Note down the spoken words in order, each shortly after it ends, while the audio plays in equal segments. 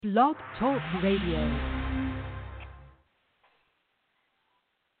Blog Talk Radio.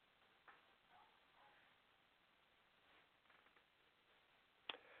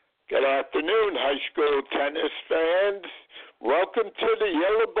 Good afternoon, high school tennis fans. Welcome to the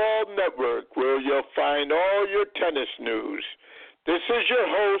Yellow Ball Network, where you'll find all your tennis news. This is your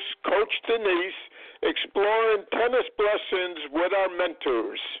host, Coach Danise, exploring tennis lessons with our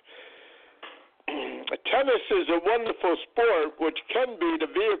mentors. Tennis is a wonderful sport which can be the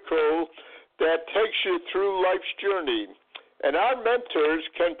vehicle that takes you through life's journey, and our mentors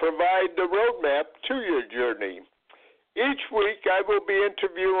can provide the roadmap to your journey. Each week I will be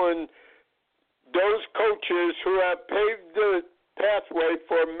interviewing those coaches who have paved the pathway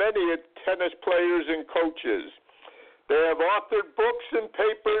for many tennis players and coaches. They have authored books and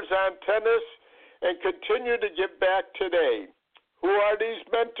papers on tennis and continue to give back today. Who are these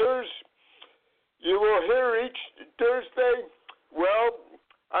mentors? You will hear each Thursday. Well,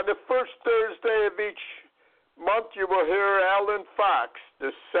 on the first Thursday of each month, you will hear Alan Fox.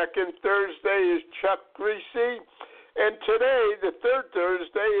 The second Thursday is Chuck Greasy. And today, the third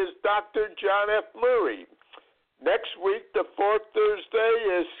Thursday, is Dr. John F. Murray. Next week, the fourth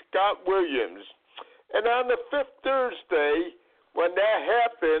Thursday, is Scott Williams. And on the fifth Thursday, when that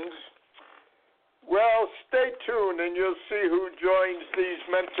happens, well, stay tuned and you'll see who joins these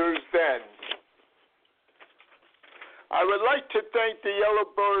mentors then. I would like to thank the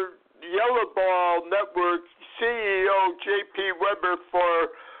Yellow Ball Network CEO, J.P. Weber,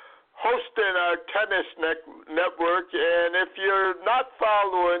 for hosting our tennis network. And if you're not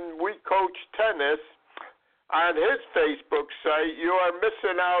following We Coach Tennis on his Facebook site, you are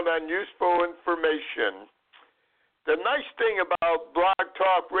missing out on useful information. The nice thing about Blog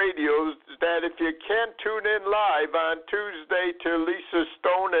Talk Radio is that if you can't tune in live on Tuesday to Lisa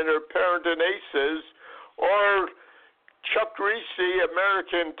Stone and her Parenting Aces, or Chuck Greasy,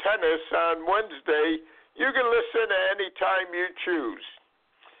 American Tennis, on Wednesday, you can listen at any time you choose.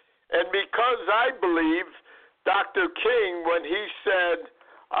 And because I believe Dr. King, when he said,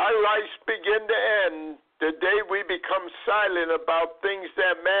 our lives begin to end the day we become silent about things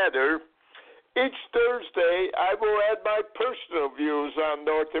that matter, each Thursday I will add my personal views on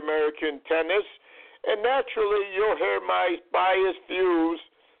North American tennis, and naturally you'll hear my biased views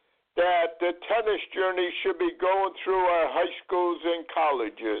that the tennis journey should be going through our high schools and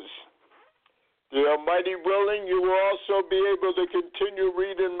colleges. The Almighty willing, you will also be able to continue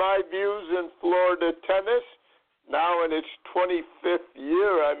reading my views in Florida tennis, now in its 25th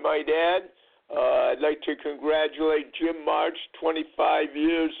year, I might add. I'd like to congratulate Jim March, 25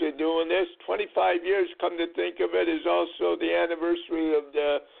 years of doing this. 25 years, come to think of it, is also the anniversary of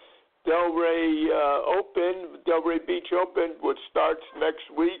the Delray Beach Open, which starts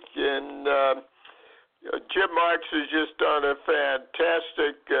next week. And Jim March has just done a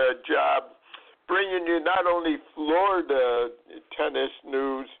fantastic job bringing you not only Florida tennis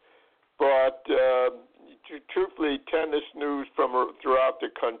news, but truthfully tennis news from throughout the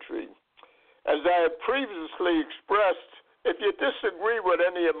country. As I have previously expressed, if you disagree with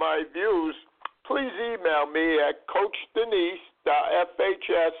any of my views, please email me at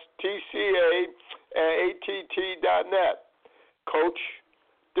coachdenise.fhstca@att.net. Coach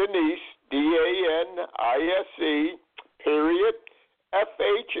Danise, DANISE, period,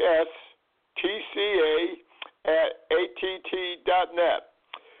 FHSTCA@att.net.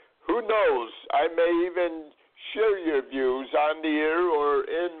 Who knows, I may even share your views on the air or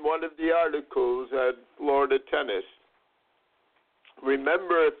in one of the articles at Florida Tennis.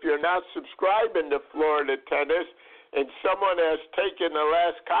 Remember, if you're not subscribing to Florida Tennis and someone has taken the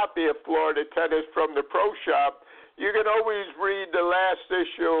last copy of Florida Tennis from the Pro Shop, you can always read the last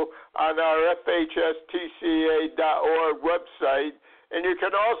issue on our FHSTCA.org website, and you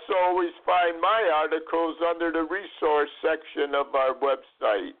can also always find my articles under the resource section of our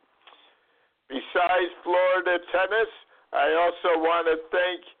website. Besides Florida Tennis, I also want to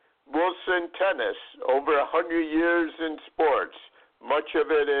thank Wilson Tennis, over 100 years in sports, much of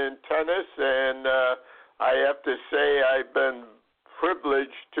it in tennis, and I have to say I've been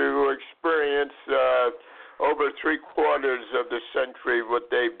privileged to experience over 3/4 of the century what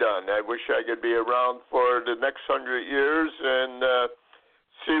they've done. I wish I could be around for the next 100 years and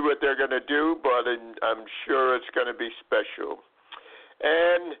see what they're going to do, but I'm sure it's going to be special.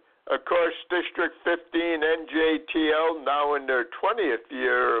 And of course, District 15 NJTL, now in their 20th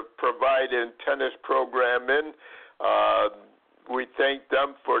year of providing tennis programming. We thank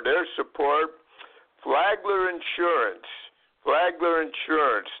them for their support. Flagler Insurance,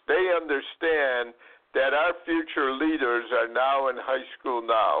 they understand that our future leaders are now in high school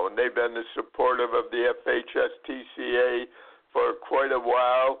now, and they've been supportive of the FHSTCA for quite a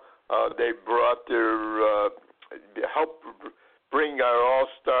while. They brought their help bring our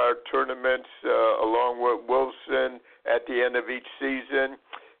all-star tournaments along with Wilson at the end of each season,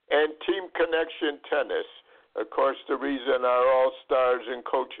 and Team Connection Tennis. Of course, the reason our all-stars and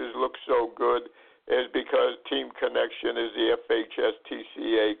coaches look so good is because Team Connection is the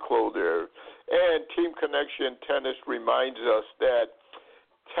FHS-TCA clothier. And Team Connection Tennis reminds us that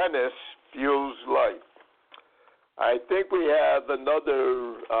tennis fuels life. I think we have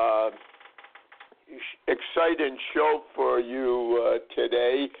another exciting show for you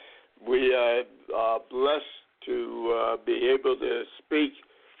today. We are blessed to be able to speak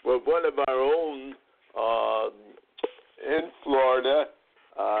with one of our own in Florida,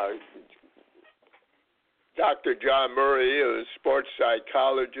 Dr. John Murray, a sports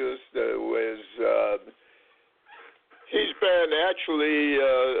psychologist, he's been actually,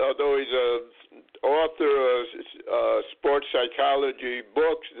 although he's an author of sports psychology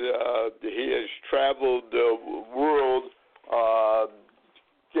books, he has traveled the world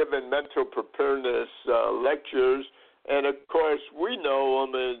giving mental preparedness lectures. And, of course, we know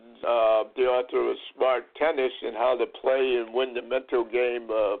him as the author of Smart Tennis and how to play and win the mental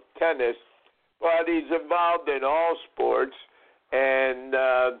game of tennis. But he's involved in all sports. And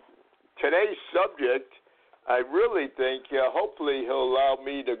today's subject, I really think, hopefully he'll allow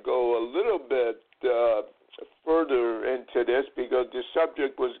me to go a little bit further into this, because the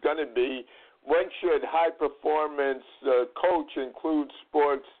subject was going to be, when should high-performance coach include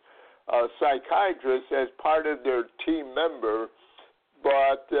sports psychiatrists as part of their team member?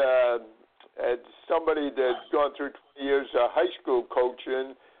 But as somebody that's gone through 20 years of high school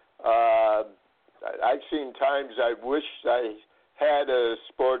coaching, I've seen times I wish I had a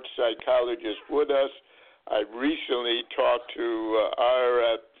sports psychologist with us. I recently talked to our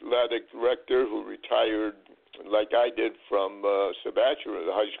athletic director, who retired like I did from Sebastian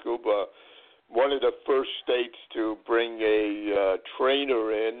High School, but one of the first states to bring a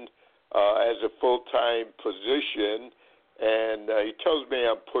trainer in as a full-time position, and he tells me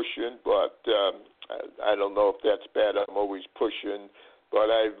I'm pushing, but I don't know if that's bad. I'm always pushing. But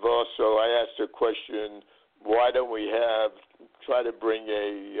I asked the question, why don't we try to bring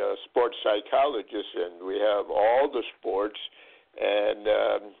a sports psychologist in? We have all the sports, and,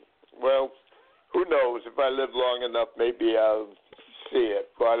 well, who knows? If I live long enough, maybe I'll see it.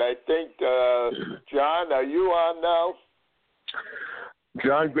 But I think, John, are you on now?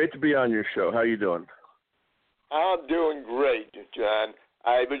 John, great to be on your show. How you doing? I'm doing great, John.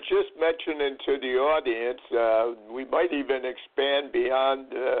 I was just mentioning to the audience, we might even expand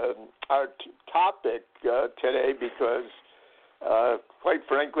beyond our topic today, because, quite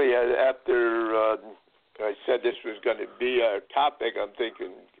frankly, after I said this was going to be our topic, I'm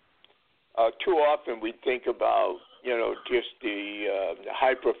thinking too often we think about, just the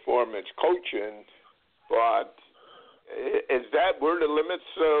high-performance coaching, but is that where the limits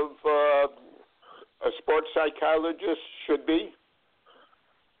of a sports psychologist should be?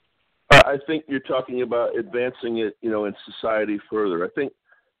 I think you're talking about advancing it, in society further. I think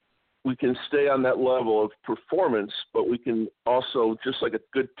we can stay on that level of performance, but we can also, just like a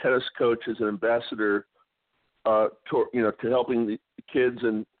good tennis coach is an ambassador, to helping the kids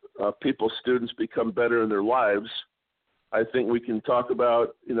and students become better in their lives. I think we can talk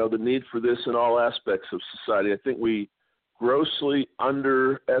about, the need for this in all aspects of society. I think we grossly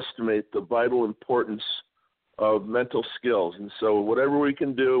underestimate the vital importance of mental skills. And so whatever we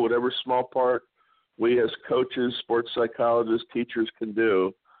can do, whatever small part we as coaches, sports psychologists, teachers can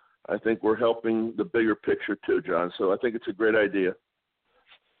do, I think we're helping the bigger picture too, John. So I think it's a great idea.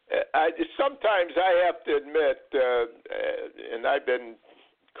 Sometimes I have to admit, and I've been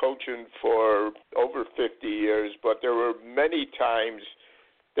coaching for over 50 years, but there were many times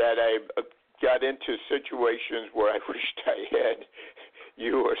that I got into situations where I wished I had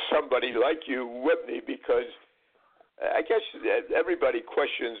you or somebody like you with me, because I guess everybody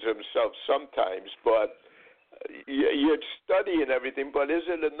questions themselves sometimes, but you study and everything, but is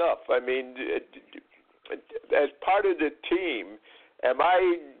it enough? I mean, as part of the team, am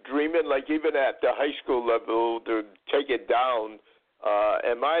I dreaming, like even at the high school level, to take it down,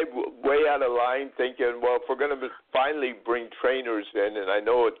 am I way out of line thinking, well, if we're going to finally bring trainers in, and I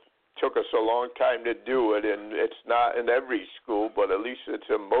know it took us a long time to do it, and it's not in every school, but at least it's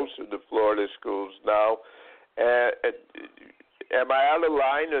in most of the Florida schools now. Am I out of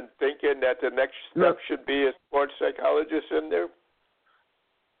line in thinking that the next step should be a sports psychologist in there?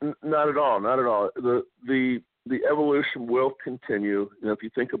 Not at all. Not at all. The evolution will continue. If you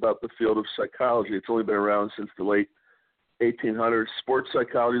think about the field of psychology, it's only been around since the late 1800s. Sports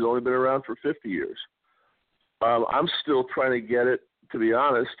psychology has only been around for 50 years. I'm still trying to get it, to be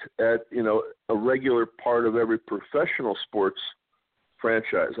honest, at, a regular part of every professional sports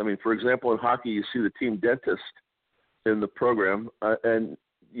franchise. I mean, for example, in hockey, you see the team dentist in the program, and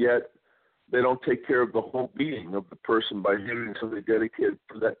yet they don't take care of the whole being of the person by having somebody dedicated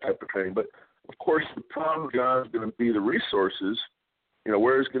for that type of training. But, of course, the problem, John, is going to be the resources.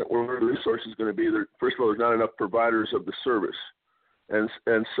 Where are the resources going to be? First of all, there's not enough providers of the service. And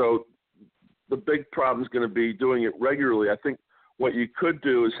so the big problem is going to be doing it regularly. I think what you could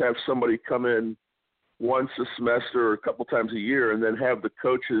do is have somebody come in once a semester or a couple times a year, and then have the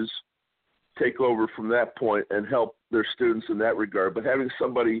coaches take over from that point and help their students in that regard. But having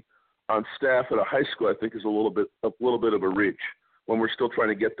somebody on staff at a high school, I think, is a little bit of a reach when we're still trying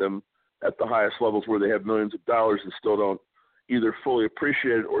to get them at the highest levels where they have millions of dollars and still don't either fully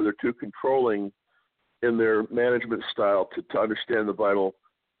appreciate it, or they're too controlling in their management style to understand the vital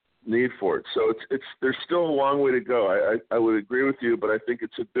need for it. So there's still a long way to go. I would agree with you, but I think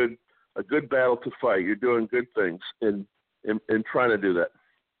it's a good battle to fight. You're doing good things in trying to do that.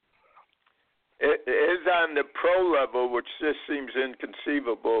 It is on the pro level, which just seems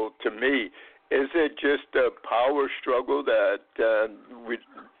inconceivable to me. Is it just a power struggle that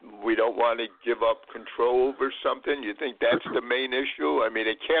we don't want to give up control over something? You think that's the main issue? I mean,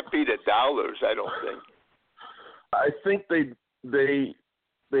 it can't be the dollars, I don't think. I think they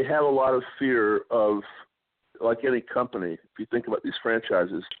have a lot of fear of, like any company, if you think about these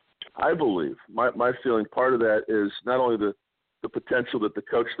franchises. I believe, my feeling, part of that is not only the potential that the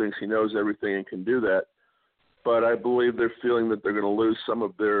coach thinks he knows everything and can do that, but I believe they're feeling that they're going to lose some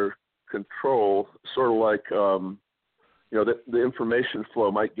of their control, sort of like, the information flow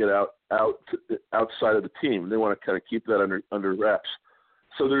might get outside of the team. They want to kind of keep that under wraps.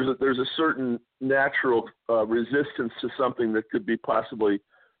 So there's a certain natural resistance to something that could be possibly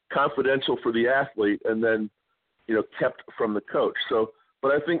confidential for the athlete and then, kept from the coach. So,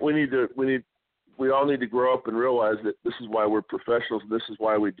 but I think we all need to grow up and realize that this is why we're professionals. And this is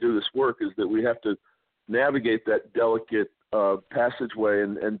why we do this work, is that we have to navigate that delicate passageway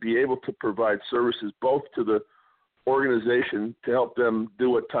and be able to provide services both to the organization to help them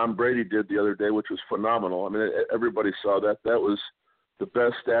do what Tom Brady did the other day, which was phenomenal. I mean, everybody saw that. That was the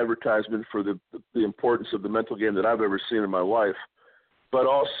best advertisement for the importance of the mental game that I've ever seen in my life. But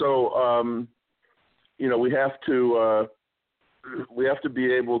also, we have to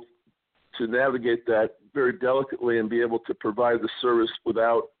be able to navigate that very delicately and be able to provide the service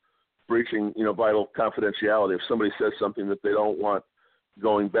without breaching, vital confidentiality. If somebody says something that they don't want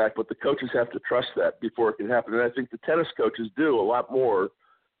going back, but the coaches have to trust that before it can happen. And I think the tennis coaches do a lot more.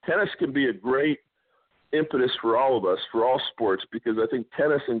 Tennis can be a great impetus for all of us, for all sports, because I think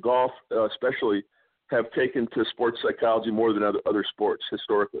tennis and golf especially have taken to sports psychology more than other sports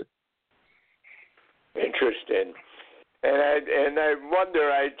historically. Interesting. And I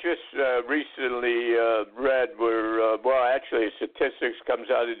wonder, I just recently read where, actually statistics comes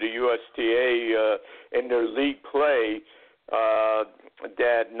out of the USTA in their league play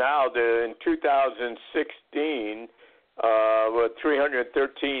that now in 2016, with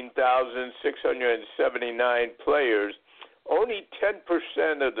 313,679 players, only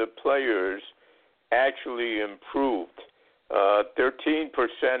 10% of the players actually improved.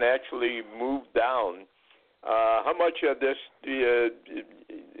 13% actually moved down. How much of this I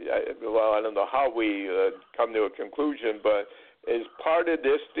don't know how we come to a conclusion, but is part of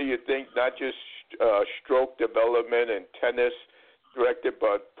this, do you think, not just stroke development and tennis directed,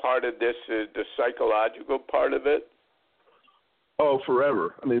 but part of this is the psychological part of it? Oh,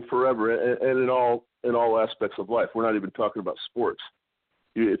 forever. I mean, forever, and in all aspects of life. We're not even talking about sports.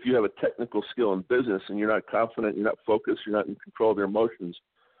 If you have a technical skill in business and you're not confident, you're not focused, you're not in control of your emotions,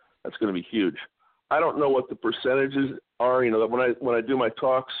 that's going to be huge. I don't know what the percentages are. When I do my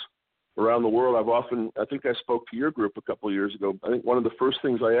talks around the world, I think I spoke to your group a couple of years ago. I think one of the first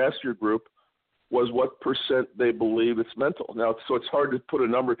things I asked your group was what percent they believe it's mental. Now, so it's hard to put a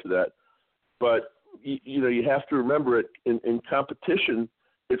number to that, but you have to remember it in competition.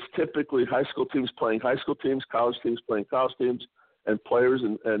 It's typically high school teams playing high school teams, college teams playing college teams, and players,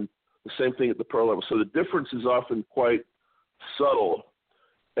 and the same thing at the pro level. So the difference is often quite subtle.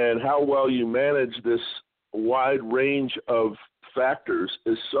 And how well you manage this wide range of factors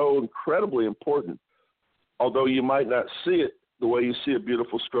is so incredibly important. Although you might not see it the way you see a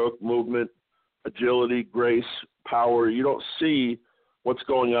beautiful stroke, movement, agility, grace, power, you don't see what's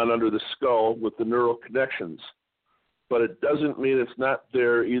going on under the skull with the neural connections. But it doesn't mean it's not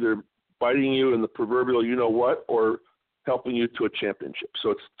there either biting you in the proverbial you-know-what or helping you to a championship.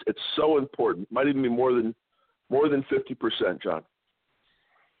 So it's so important. It might even be more than 50%, John.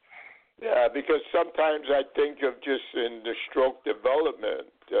 Yeah, because sometimes I think of just in the stroke development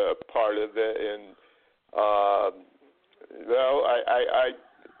part of it, and I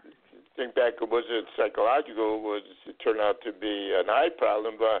think back, was it psychological? It turned out to be an eye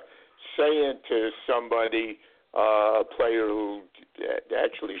problem? But saying to somebody, a player who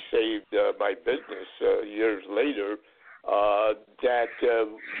actually saved my business years later, that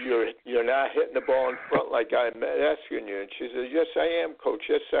you're not hitting the ball in front like I'm asking you. And she says, yes, I am, Coach.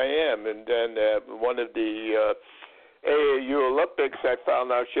 Yes, I am. And then one of the AAU Olympics, I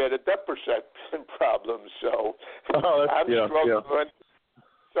found out she had a depth perception problem. So I'm struggling. Yeah.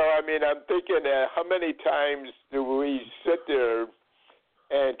 So, I mean, I'm thinking how many times do we sit there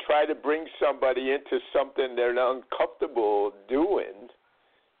and try to bring somebody into something they're uncomfortable doing,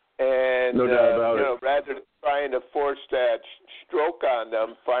 and no doubt about it. Rather than trying to force that stroke on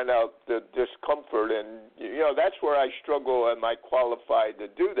them, find out the discomfort, and that's where I struggle. Am I qualified to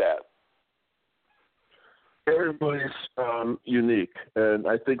do that? Everybody's unique, and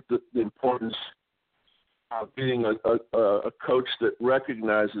I think that the importance of being a coach that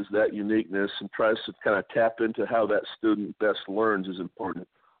recognizes that uniqueness and tries to kind of tap into how that student best learns is important.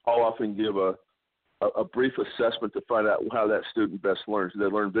 I'll often give a brief assessment to find out how that student best learns. Do they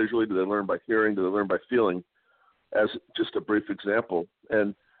learn visually? Do they learn by hearing? Do they learn by feeling? As just a brief example.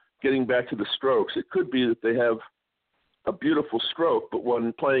 And getting back to the strokes, it could be that they have a beautiful stroke, but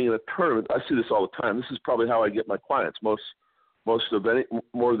when playing in a tournament, I see this all the time. This is probably how I get my clients more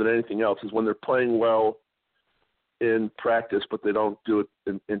than anything else, is when they're playing well in practice, but they don't do it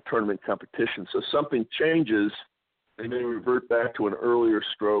in tournament competition. So something changes. They may revert back to an earlier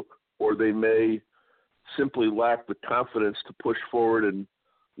stroke, or they may simply lack the confidence to push forward and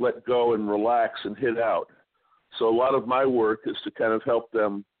let go and relax and hit out. So a lot of my work is to kind of help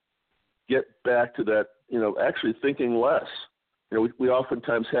them get back to that, actually thinking less. We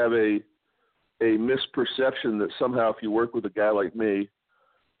oftentimes have a misperception that somehow if you work with a guy like me,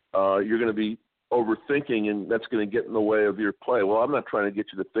 you're going to be overthinking, and that's going to get in the way of your play. Well, I'm not trying to get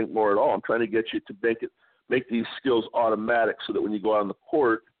you to think more at all. I'm trying to get you to make these skills automatic so that when you go out on the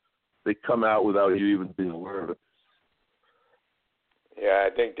court, they come out without you even being aware of it. Yeah,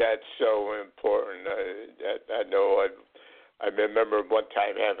 I think that's so important. I know I remember one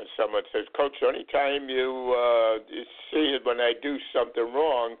time having someone says, Coach, anytime you see it when I do something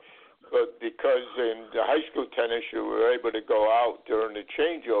wrong, but because in the high school tennis you were able to go out during the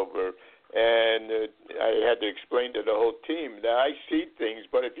changeover, and I had to explain to the whole team that I see things,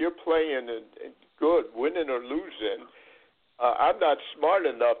 but if you're playing good, winning or losing, I'm not smart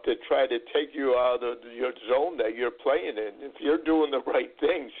enough to try to take you out of your zone that you're playing in. If you're doing the right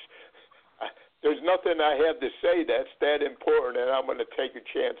things, there's nothing I have to say that's that important, and I'm going to take a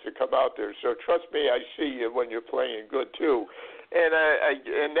chance to come out there. So trust me, I see you when you're playing good too.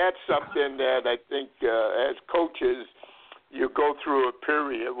 And that's something that I think as coaches, you go through a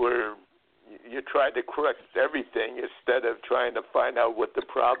period where you try to correct everything instead of trying to find out what the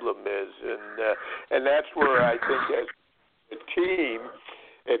problem is, and that's where I think as a team,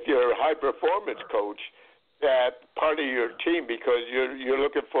 if you're a high performance coach, that part of your team, because you're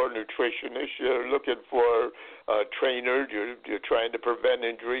looking for a nutritionist, you're looking for a trainer, you're trying to prevent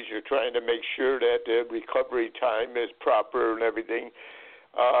injuries, you're trying to make sure that the recovery time is proper and everything.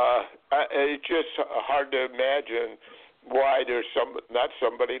 It's just hard to imagine why there's not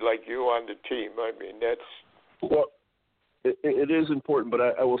somebody like you on the team. I mean, that's... Well, it is important, but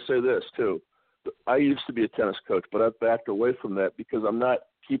I will say this, too. I used to be a tennis coach, but I've backed away from that because I'm not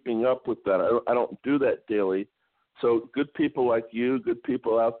keeping up with that. I don't do that daily. So good people like you, good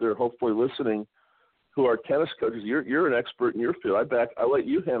people out there hopefully listening who are tennis coaches, you're an expert in your field. I let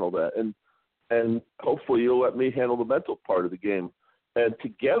you handle that, and hopefully you'll let me handle the mental part of the game. And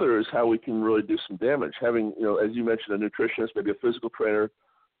together is how we can really do some damage. Having, as you mentioned, a nutritionist, maybe a physical trainer,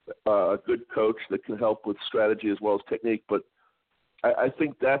 a good coach that can help with strategy as well as technique. But I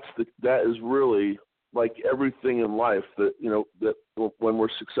think that is really like everything in life that when we're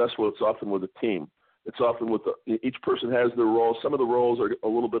successful, it's often with a team. It's often with each person has their role. Some of the roles are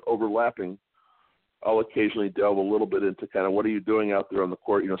a little bit overlapping. I'll occasionally delve a little bit into kind of what are you doing out there on the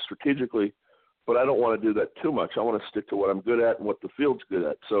court, strategically. But I don't want to do that too much. I want to stick to what I'm good at and what the field's good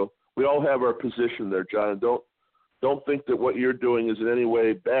at. So we all have our position there, John. And don't think that what you're doing is in any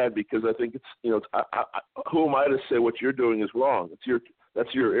way bad, because I think it's who am I to say what you're doing is wrong?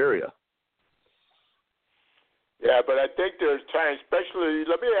 That's your area. Yeah, but I think there's times, especially.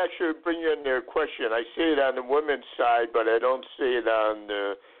 Let me actually bring you in there a question. I see it on the women's side, but I don't see it on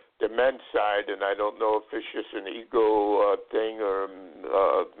the men's side, and I don't know if it's just an ego thing or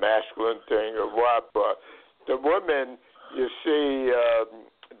a masculine thing or what, but the women, you see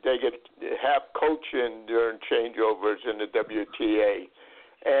they get half coaching during changeovers in the WTA.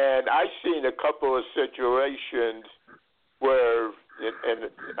 And I've seen a couple of situations where, and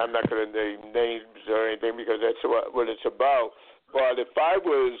I'm not going to name names or anything because that's what it's about, but if I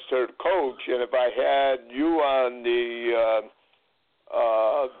was her coach and if I had you on the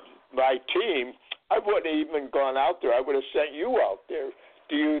my team, I wouldn't have even gone out there. I would have sent you out there.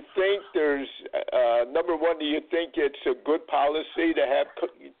 Do you think there's, number one, do you think it's a good policy to have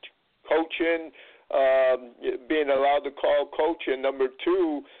coaching, being allowed to call coach? And number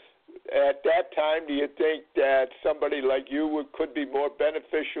two, at that time, do you think that somebody like you could be more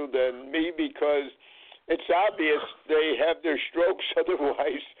beneficial than me? Because it's obvious they have their strokes,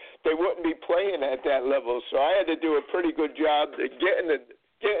 otherwise they wouldn't be playing at that level. So I had to do a pretty good job at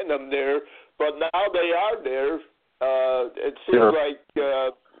getting them there, but now they are there. It seems like,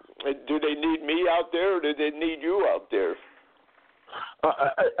 do they need me out there, or do they need you out there?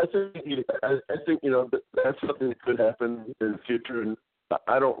 I think that's something that could happen in the future, and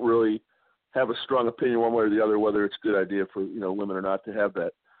I don't really have a strong opinion one way or the other whether it's a good idea for women or not to have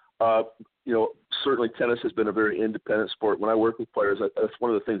that. Certainly tennis has been a very independent sport. When I work with players, that's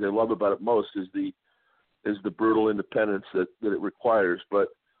one of the things I love about it most is the brutal independence that it requires. But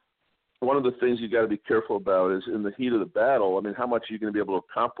one of the things you got to be careful about is in the heat of the battle. I mean, how much are you going to be able to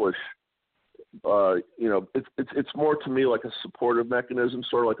accomplish? It's more to me like a supportive mechanism,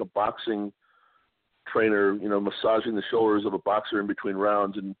 sort of like a boxing trainer, massaging the shoulders of a boxer in between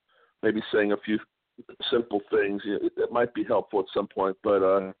rounds and maybe saying a few simple things. It might be helpful at some point, but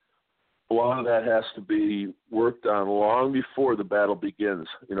a lot of that has to be worked on long before the battle begins.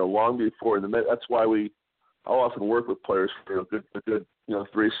 Long before. That's why I'll often work with players for a good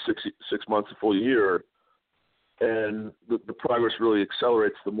 3, 6 months, a full year, and the progress really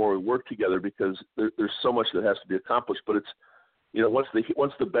accelerates the more we work together because there's so much that has to be accomplished. But it's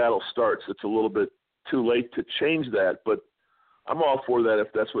once the battle starts, it's a little bit too late to change that. But I'm all for that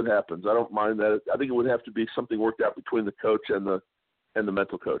if that's what happens. I don't mind that. I think it would have to be something worked out between the coach and the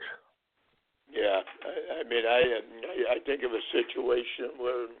mental coach. Yeah, I mean, I think of a situation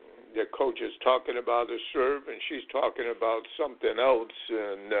where the coach is talking about a serve and she's talking about something else.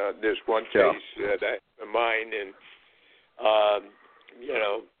 And there's one case that I have in mind, and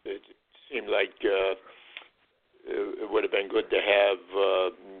it seemed like it would have been good to have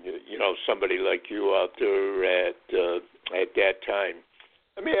somebody like you out there at that time.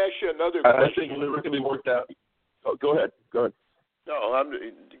 Let me ask you another question. I think it can be worked out. Oh, go ahead. No,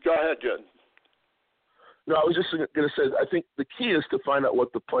 go ahead, Jen. No, I was just going to say, I think the key is to find out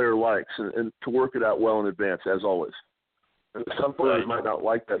what the player likes and to work it out well in advance, as always. And some players might not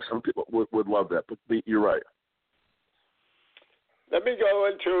like that. Some people would love that, but you're right. Let me go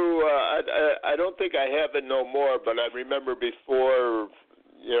into, I don't think I have it no more, but I remember before,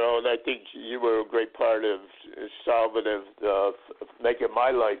 and I think you were a great part of making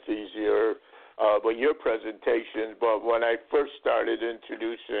my life easier with your presentations. But when I first started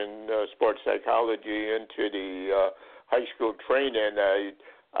introducing sports psychology into the high school training,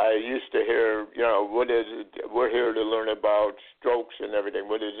 I used to hear, what is it? We're here to learn about strokes and everything.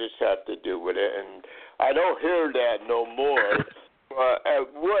 What does this have to do with it? And I don't hear that no more. At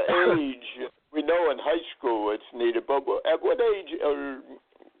what age, we know in high school it's needed, but at what age,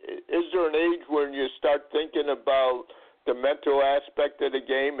 is there an age when you start thinking about the mental aspect of the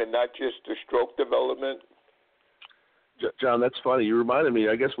game and not just the stroke development? John, that's funny. You reminded me,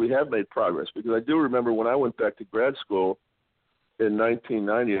 I guess we have made progress, because I do remember when I went back to grad school in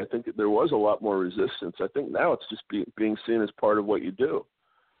 1990, I think there was a lot more resistance. I think now it's just being seen as part of what you do.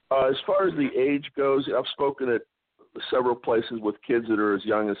 As far as the age goes, I've spoken at several places with kids that are as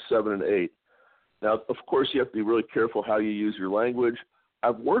young as 7 and 8. Now, of course, you have to be really careful how you use your language.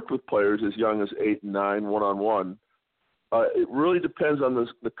 I've worked with players as young as 8 and 9, one-on-one. It really depends on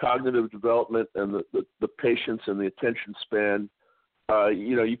the cognitive development and the patience and the attention span.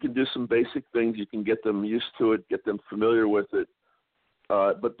 You can do some basic things. You can get them used to it, get them familiar with it.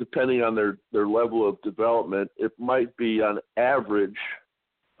 But depending on their level of development, it might be on average,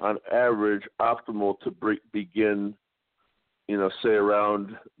 optimal to begin, say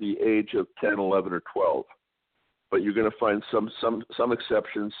around the age of 10, 11, or 12. But you're going to find some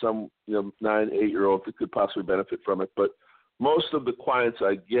exceptions, some 9, 8-year-olds that could possibly benefit from it. But most of the clients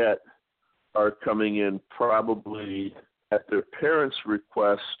I get are coming in probably at their parents'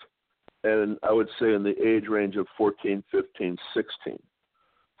 request, and I would say in the age range of 14, 15, 16.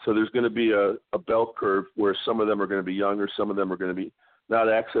 So there's going to be a bell curve where some of them are going to be younger, some of them are going to be not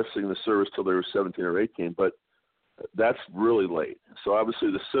accessing the service till they were 17 or 18, but that's really late. So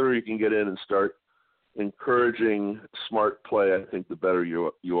obviously the sooner you can get in and start encouraging smart play, I think the better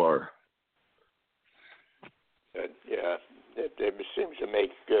you are. Yeah, it seems to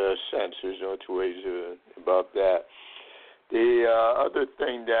make sense. There's no two ways about that. The other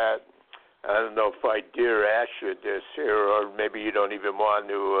thing that, I don't know if I dare ask you this here, or maybe you don't even want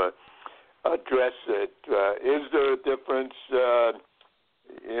to address it. Is there a difference,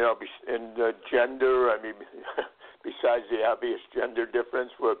 in gender? I mean, besides the obvious gender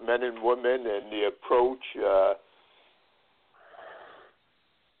difference with men and women and the approach?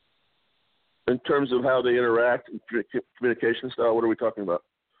 In terms of how they interact, communication style, what are we talking about?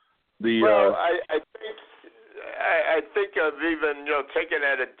 I think of even taking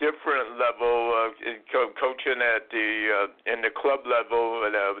at a different level, coaching at in the club level,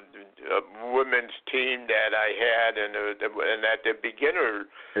 a women's team that I had, and at the beginner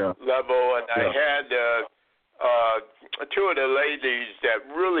level, and I had two of the ladies that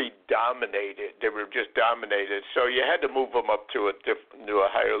really dominated. They were just dominated. So you had to move them up to a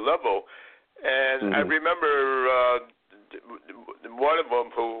higher level. And I remember one of them,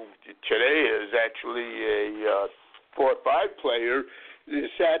 who today is actually a 4-5 player,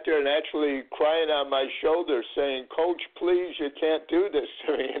 sat there and actually crying on my shoulder saying, "Coach, please, you can't do this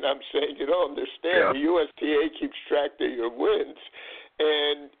to me." And I'm saying, you don't understand. The USTA keeps track of your wins,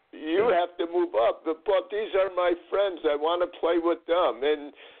 and you have to move up. But these are my friends. I want to play with them.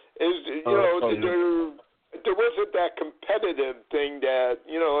 And there wasn't that competitive thing that,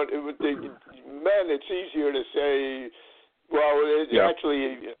 with the men, it's easier to say, well, actually,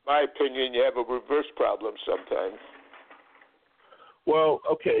 in my opinion, you have a reverse problem sometimes. Well,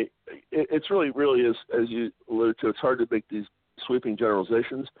 okay, it's really is, as you alluded to, it's hard to make these sweeping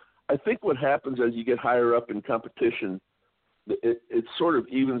generalizations. I think what happens as you get higher up in competition, it sort of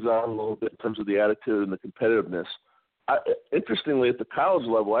evens out a little bit in terms of the attitude and the competitiveness. Interestingly, at the college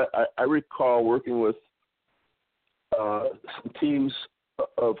level, I recall working with some teams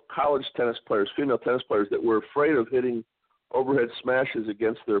of college tennis players, female tennis players, that were afraid of hitting overhead smashes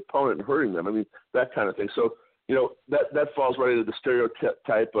against their opponent and hurting them. I mean, that kind of thing. So, that falls right into the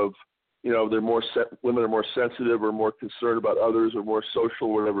stereotype of, women are more sensitive or more concerned about others or more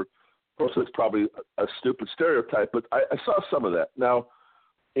social, whatever. Of course, it's probably a stupid stereotype, but I saw some of that. Now,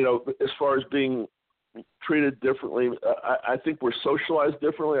 as far as being treated differently, I think we're socialized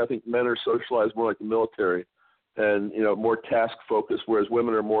differently. I think men are socialized more like the military and, more task focused, whereas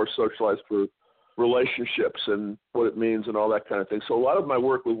women are more socialized for relationships and what it means and all that kind of thing. So a lot of my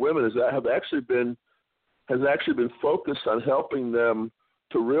work with women has actually been focused on helping them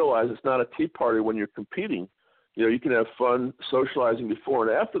to realize it's not a tea party when you're competing. You can have fun socializing before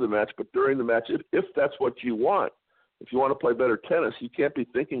and after the match, but during the match, if that's what you want, if you want to play better tennis, you can't be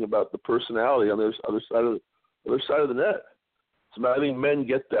thinking about the personality on the other side of the net. So I think men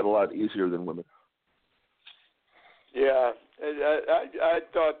get that a lot easier than women. Yeah, I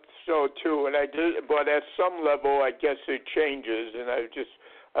thought so too, and I did. But at some level, I guess it changes, and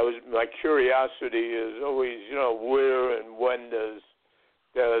my curiosity is always, where and when does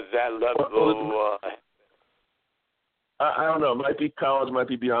that level? I don't know. It might be college, might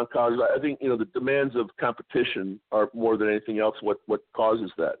be beyond college. I think the demands of competition are more than anything else what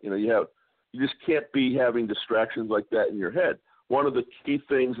causes that. You just can't be having distractions like that in your head. One of the key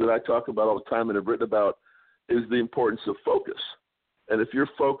things that I talk about all the time and have written about is the importance of focus. And if you're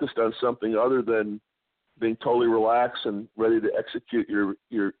focused on something other than being totally relaxed and ready to execute your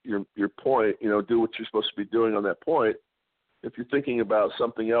point, do what you're supposed to be doing on that point, if you're thinking about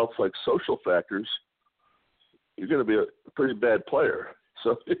something else like social factors, you're going to be a pretty bad player.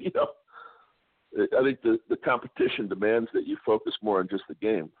 So, I think the competition demands that you focus more on just the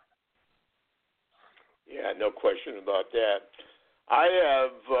game. Yeah, no question about that.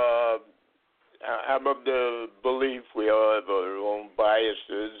 I'm of the belief, we all have our own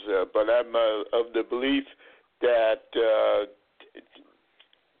biases, but I'm of the belief that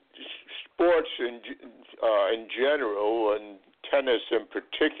sports in general, and tennis in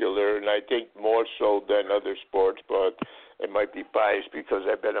particular, and I think more so than other sports, but it might be biased because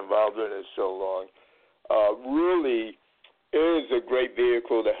I've been involved in it so long, really is a great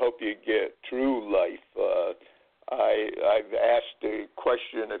vehicle to help you get through life. I've asked a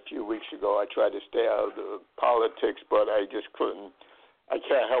question a few weeks ago. I tried to stay out of the politics, but I just couldn't. I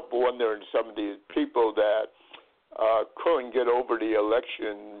can't help wondering some of these people that couldn't get over the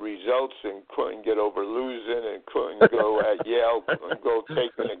election results and couldn't get over losing and couldn't go at Yale, couldn't go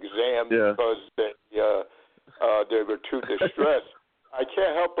take an exam because they were too distressed. I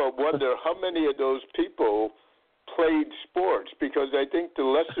can't help but wonder how many of those people played sports, because I think the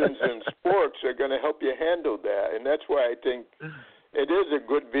lessons in sports are going to help you handle that, and that's why I think it is a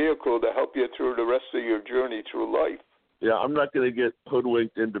good vehicle to help you through the rest of your journey through life. Yeah, I'm not going to get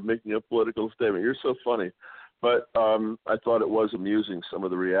hoodwinked into making a political statement. You're so funny. But I thought it was amusing, some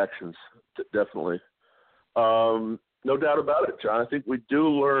of the reactions, definitely. No doubt about it, John. I think we do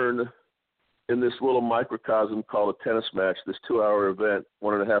learn in this little microcosm called a tennis match, this 2-hour event,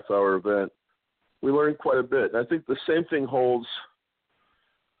 1.5-hour event. We learn quite a bit. And I think the same thing holds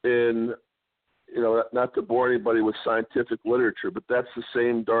in, not to bore anybody with scientific literature, but that's the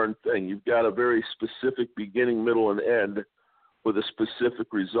same darn thing. You've got a very specific beginning, middle, and end with a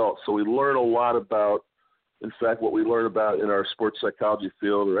specific result. So we learn a lot about, in fact, what we learn about in our sports psychology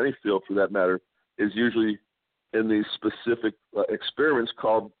field, or any field for that matter, is usually in these specific experiments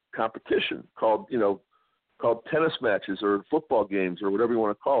called competition, called tennis matches or football games or whatever you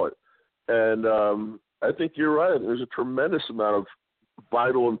want to call it. And I think you're right. There's a tremendous amount of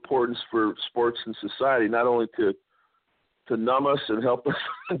vital importance for sports and society, not only to numb us and help us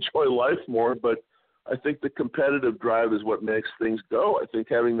enjoy life more, but I think the competitive drive is what makes things go. I think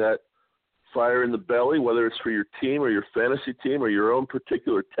having that fire in the belly, whether it's for your team or your fantasy team or your own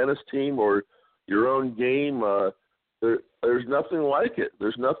particular tennis team or your own game, there's nothing like it.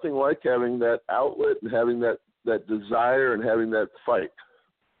 There's nothing like having that outlet and having that desire and having that fight.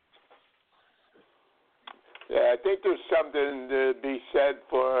 Yeah, I think there's something to be said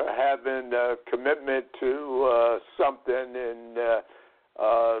for having a commitment to something, and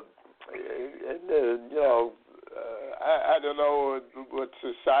I don't know what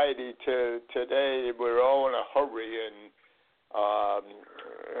society today, we're all in a hurry,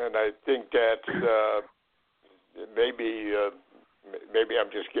 and I think that maybe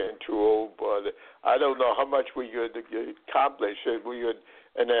I'm just getting too old, but I don't know how much we could accomplish if we could.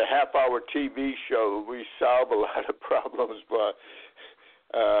 In a half-hour TV show, we solve a lot of problems, but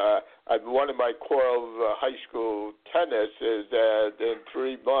one of my core of high school tennis is that in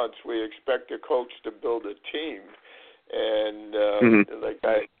 3 months we expect a coach to build a team. And like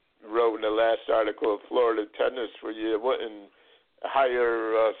I wrote in the last article of Florida Tennis, where you wouldn't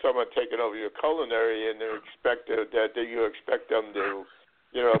hire someone taking over your culinary and you expect them to,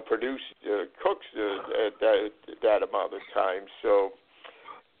 produce cooks at that amount of time. So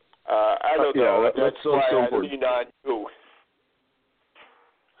I don't know. That's so why I important. lean on you.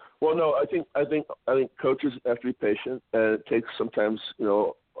 Well, no, I think coaches have to be patient, and it takes sometimes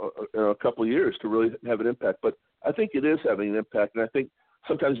a couple of years to really have an impact. But I think it is having an impact, and I think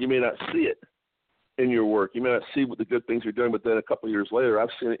sometimes you may not see it in your work. You may not see what the good things you're doing, but then a couple of years later, I've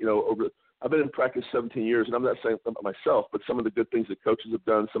seen it. I've been in practice 17 years, and I'm not saying about myself, but some of the good things that coaches have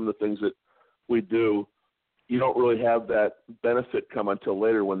done, some of the things that we do, you don't really have that benefit come until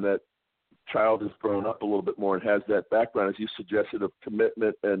later when that child has grown up a little bit more and has that background, as you suggested, of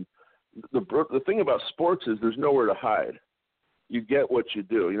commitment. And the thing about sports is there's nowhere to hide. You get what you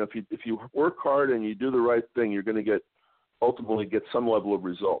do. If you work hard and you do the right thing, you're going to ultimately get some level of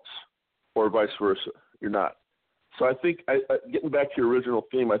results, or vice versa. You're not. So I think, getting back to your original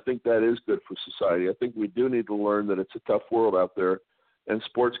theme, I think that is good for society. I think we do need to learn that it's a tough world out there, and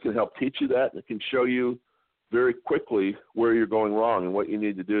sports can help teach you that, and it can show you very quickly where you're going wrong and what you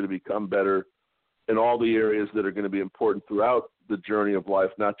need to do to become better in all the areas that are going to be important throughout the journey of life,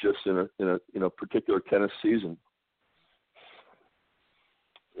 not just in a particular tennis season.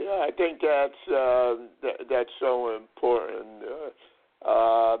 Yeah, I think that's so important.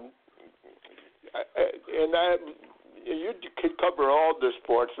 You could cover all the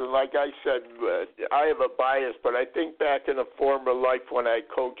sports, and like I said, I have a bias, but I think back in a former life when I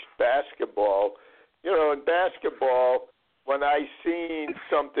coached basketball. In basketball, when I seen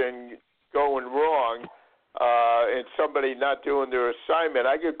something going wrong and somebody not doing their assignment,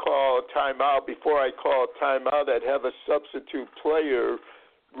 I could call a timeout. Before I call a timeout, I'd have a substitute player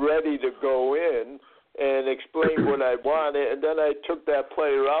ready to go in and explain what I wanted, and then I took that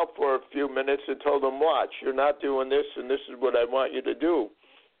player out for a few minutes and told him, watch, you're not doing this, and this is what I want you to do.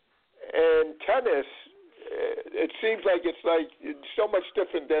 And tennis, it seems like it's so much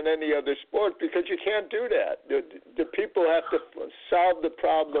different than any other sport because you can't do that. The people have to solve the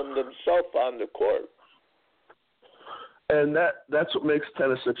problem themselves on the court. And that's what makes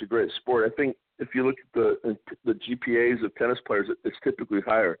tennis such a great sport. I think if you look at the GPAs of tennis players, it's typically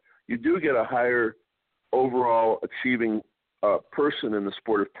higher. You do get a higher overall achieving person in the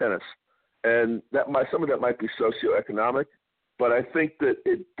sport of tennis, and some of that might be socioeconomic. But I think that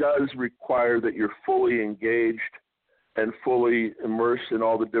it does require that you're fully engaged and fully immersed in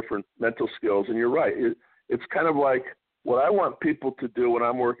all the different mental skills. And you're right. It's kind of like what I want people to do when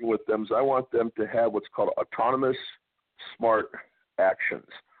I'm working with them is I want them to have what's called autonomous smart actions.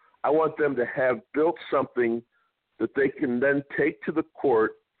 I want them to have built something that they can then take to the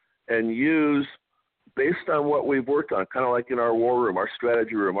court and use, based on what we've worked on, kind of like in our war room, our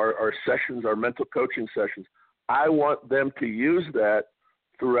strategy room, our sessions, our mental coaching sessions. I want them to use that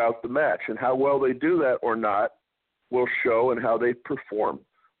throughout the match, and how well they do that or not will show in how they perform.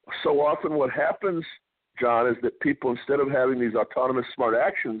 So often what happens, John, is that people, instead of having these autonomous smart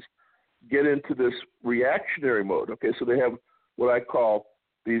actions, get into this reactionary mode. Okay, so they have what I call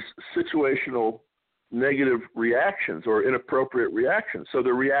these situational negative reactions or inappropriate reactions. So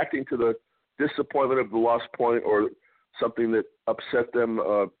they're reacting to the disappointment of the lost point or something that upset them,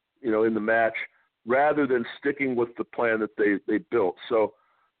 in the match, rather than sticking with the plan that they built. So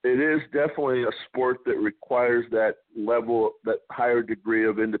it is definitely a sport that requires that level, that higher degree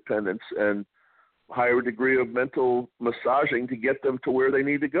of independence and higher degree of mental massaging to get them to where they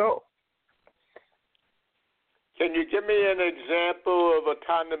need to go. Can you give me an example of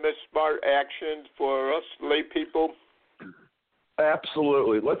autonomous smart actions for us lay people?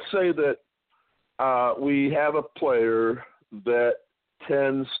 Absolutely. Let's say that we have a player that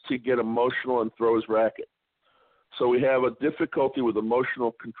tends to get emotional and throw his racket. So we have a difficulty with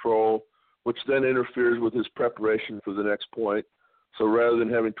emotional control, which then interferes with his preparation for the next point. So rather than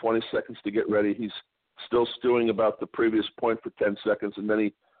having 20 seconds to get ready, he's still stewing about the previous point for 10 seconds, and then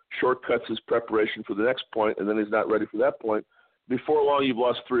he shortcuts his preparation for the next point, and then he's not ready for that point. Before long, you've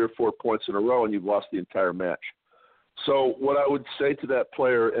lost 3 or 4 points in a row, and you've lost the entire match. So what I would say to that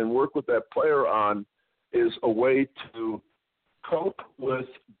player and work with that player on is a way to cope with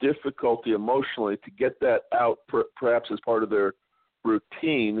difficulty emotionally, to get that out perhaps as part of their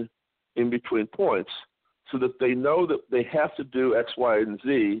routine in between points, so that they know that they have to do X, Y, and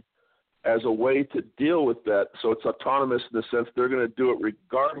Z as a way to deal with that. So it's autonomous in the sense they're going to do it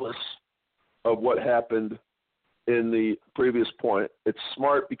regardless of what happened in the previous point. It's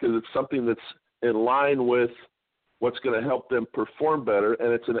smart because it's something that's in line with what's going to help them perform better,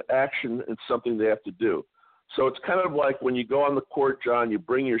 and it's an action and something they have to do. So it's kind of like when you go on the court, John, you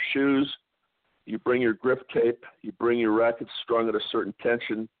bring your shoes, you bring your grip tape, you bring your racket strung at a certain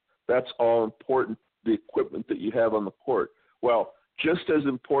tension. That's all important, the equipment that you have on the court. Well, just as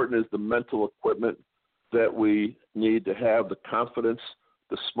important is the mental equipment that we need to have, the confidence,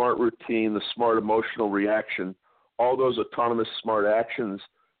 the smart routine, the smart emotional reaction. All those autonomous smart actions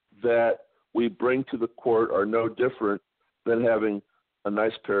that we bring to the court are no different than having a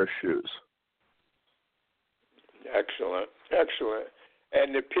nice pair of shoes. Excellent.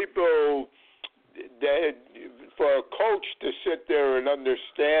 And the people, for a coach to sit there and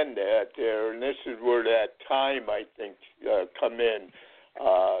understand that there, and this is where that time, I think, come in.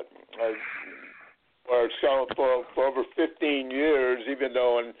 For over 15 years, even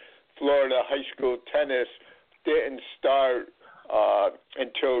though in Florida high school tennis didn't start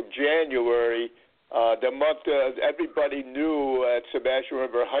until January, the month everybody knew at Sebastian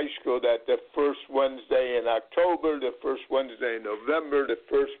River High School that the first Wednesday in October, the first Wednesday in November, the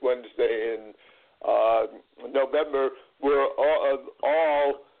first Wednesday in November were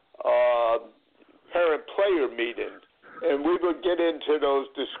all parent-player meetings. And we would get into those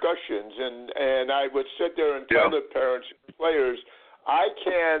discussions, and I would sit there and tell the parents and players,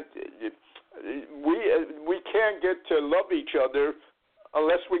 we can't get to love each other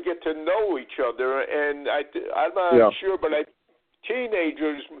unless we get to know each other. And I'm not sure, but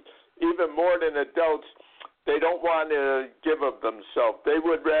teenagers, even more than adults, they don't want to give of themselves. They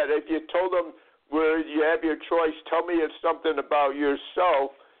would rather, if you told them where you have your choice, tell me it's something about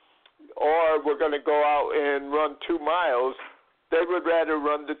yourself, or we're going to go out and run 2 miles, they would rather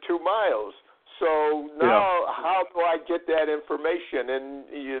run the 2 miles. So now how do I get that information? And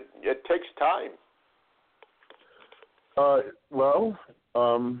it takes time.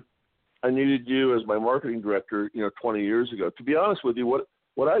 I needed you as my marketing director, 20 years ago. To be honest with you,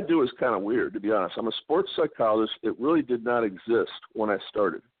 what I do is kind of weird, to be honest. I'm a sports psychologist. It really did not exist when I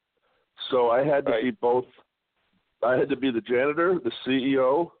started. So I had to be both. I had to be the janitor, the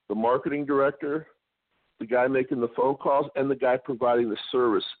CEO, the marketing director, the guy making the phone calls, and the guy providing the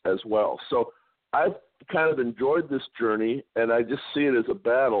service as well. So I've kind of enjoyed this journey, and I just see it as a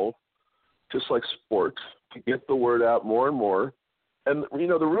battle, just like sports, to get the word out more and more. And,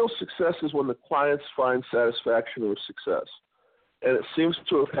 the real success is when the clients find satisfaction or success. And it seems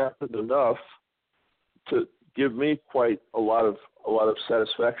to have happened enough to give me quite a lot of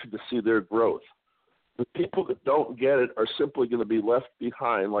satisfaction to see their growth. The people that don't get it are simply going to be left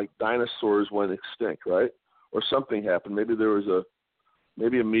behind, like dinosaurs went extinct, right? Or something happened. Maybe there was a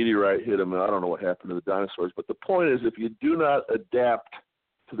meteorite hit them, and I don't know what happened to the dinosaurs. But the point is, if you do not adapt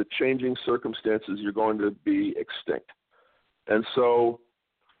to the changing circumstances, you're going to be extinct. And so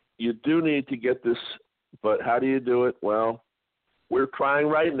you do need to get this, but how do you do it? Well, we're trying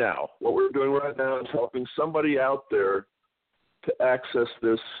right now. What we're doing right now is helping somebody out there to access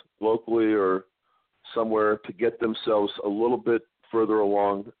this locally or somewhere to get themselves a little bit further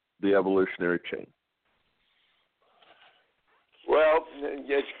along the evolutionary chain. Well,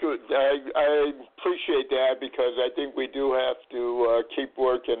 it's good. I appreciate that, because I think we do have to keep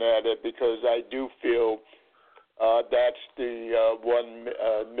working at it, because I do feel that's the one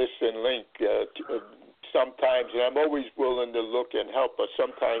missing link sometimes, and I'm always willing to look and help, but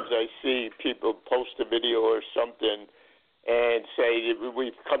sometimes I see people post a video or something and say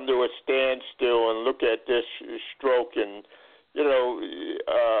we've come to a standstill and look at this stroke, and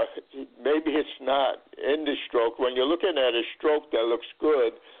maybe it's not in the stroke. When you're looking at a stroke that looks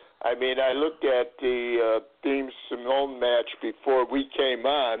good, I mean, I looked at the Thiem Simone match before we came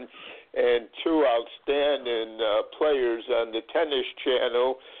on, and two outstanding players on the tennis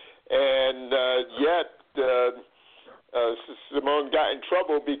channel, and yet Simone got in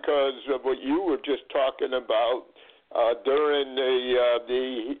trouble because of what you were just talking about. During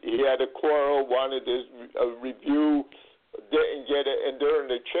he had a quarrel, wanted to review, didn't get it, and during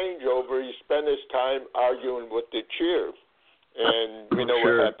the changeover, he spent his time arguing with the chair, and we know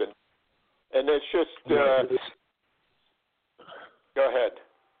Sure. what happened. And it's just go ahead.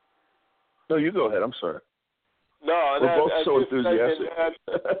 No, you go ahead. I'm sorry. No, we're both so enthusiastic.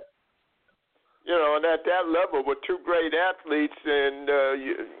 And at that level, with two great athletes, and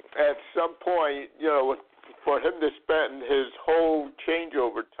at some point, for him to spend his whole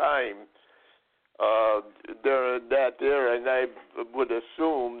changeover time there, and I would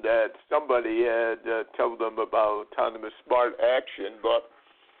assume that somebody had told them about autonomous smart action, but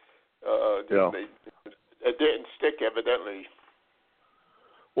it didn't stick, evidently.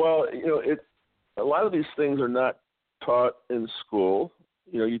 Well, a lot of these things are not taught in school.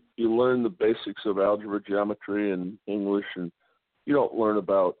 You learn the basics of algebra, geometry, and English, and you don't learn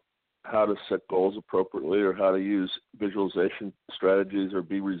about how to set goals appropriately or how to use visualization strategies or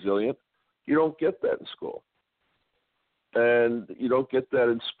be resilient. You don't get that in school. And you don't get that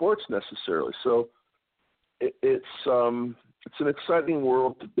in sports necessarily. So it's an exciting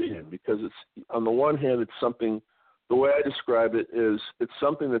world to be in, because it's, on the one hand, it's something, the way I describe it is it's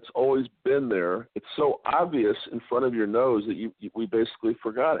something that's always been there. It's so obvious in front of your nose that we basically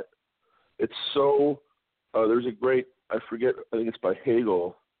forgot it. It's so, there's a great, I think it's by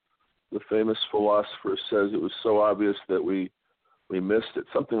Hegel, the famous philosopher, says it was so obvious that we missed it,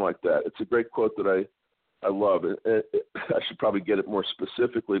 something like that. It's a great quote that I love. I should probably get it more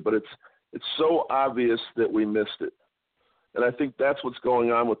specifically, but it's so obvious that we missed it. And I think that's what's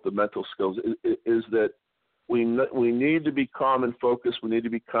going on with the mental skills, is that we need to be calm and focused. We need to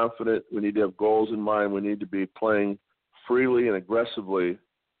be confident. We need to have goals in mind. We need to be playing freely and aggressively.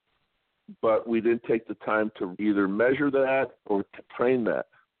 But we didn't take the time to either measure that or to train that.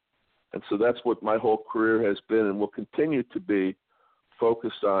 And so that's what my whole career has been and will continue to be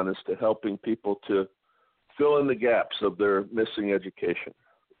focused on, is to helping people to fill in the gaps of their missing education.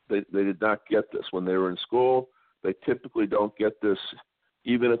 They did not get this when they were in school. They typically don't get this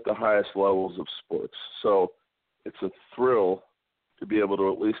even at the highest levels of sports. So it's a thrill to be able to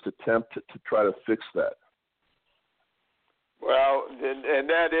at least attempt to try to fix that. Well, and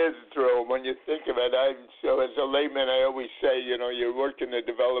that is a thrill when you think of it. So as a layman, I always say, you're working to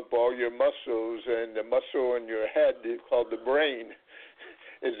develop all your muscles, and the muscle in your head is called the brain.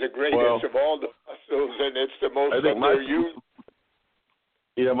 Is the greatest of all the muscles, and it's the most underused.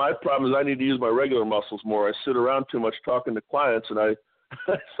 Yeah, my problem is I need to use my regular muscles more. I sit around too much talking to clients, and I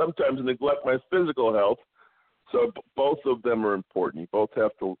sometimes neglect my physical health. So both of them are important. You both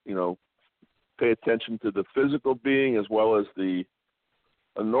have to, pay attention to the physical being as well as the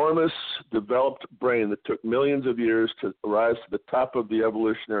enormous developed brain that took millions of years to rise to the top of the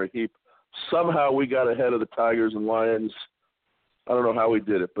evolutionary heap. Somehow we got ahead of the tigers and lions. I don't know how we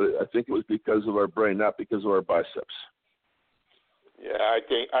did it, but I think it was because of our brain, not because of our biceps. Yeah, I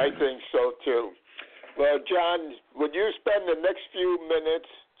think so too. Well, John, would you spend the next few minutes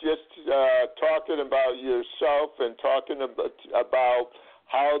just talking about yourself and talking about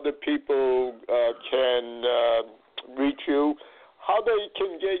how the people can reach you, how they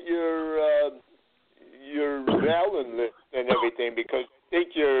can get your mailing list and everything, because I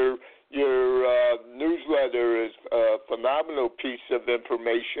think your newsletter is a phenomenal piece of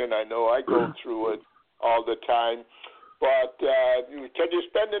information. I know I go through it all the time. But can you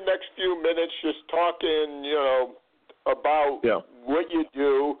spend the next few minutes just talking, about what you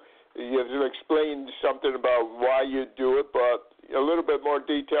do? You've explained something about why you do it, but a little bit more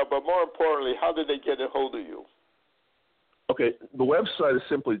detail. But more importantly, how did they get a hold of you? Okay, the website is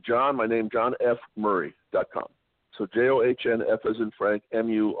simply johnfmurray.com. So JOHNF as in Frank,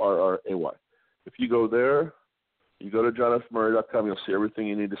 MURRAY. If you go there, you go to johnfmurray.com, you'll see everything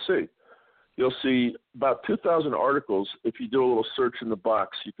you need to see. You'll see about 2,000 articles. If you do a little search in the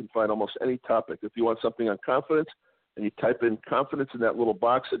box, you can find almost any topic. If you want something on confidence and you type in confidence in that little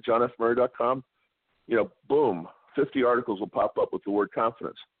box at johnfmurray.com, boom, 50 articles will pop up with the word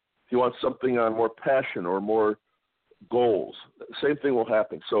confidence. If you want something on more passion or more goals, same thing will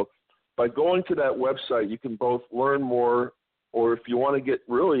happen. So by going to that website, you can both learn more, or if you want to get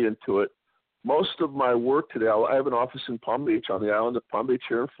really into it, most of my work today, I have an office in Palm Beach, on the island of Palm Beach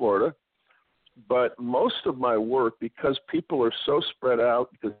here in Florida, but most of my work, because people are so spread out,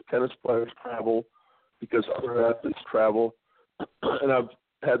 because tennis players travel, because other athletes travel, and I've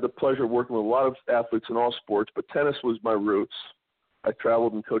had the pleasure of working with a lot of athletes in all sports, but tennis was my roots. I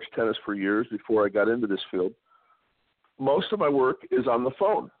traveled and coached tennis for years before I got into this field. Most of my work is on the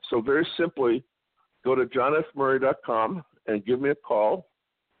phone. So very simply, go to johnfmurray.com and give me a call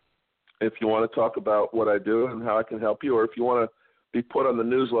if you want to talk about what I do and how I can help you, or if you want to be put on the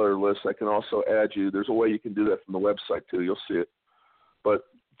newsletter list, I can also add you. There's a way you can do that from the website too. You'll see it. But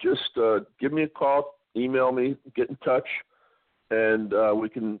just give me a call, email me, get in touch, and we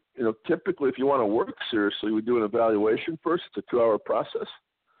can, typically if you want to work seriously, we do an evaluation first. It's a 2-hour process,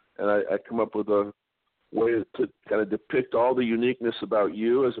 and I come up with a way to kind of depict all the uniqueness about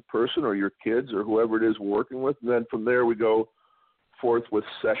you as a person or your kids or whoever it is we're working with, and then from there we go forth with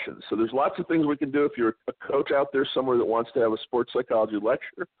sessions. So there's lots of things we can do. If you're a coach out there somewhere that wants to have a sports psychology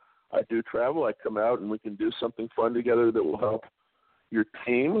lecture, I do travel. I come out and we can do something fun together that will help your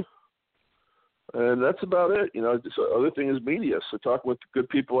team. And that's about it. Just the other thing is media. So talking with good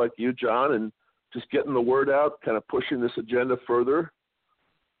people like you, John, and just getting the word out, kind of pushing this agenda further,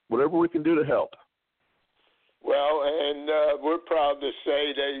 whatever we can do to help. Well, and we're proud to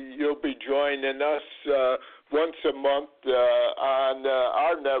say that you'll be joining us once a month on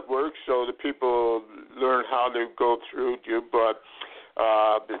our network, so the people learn how to go through you. But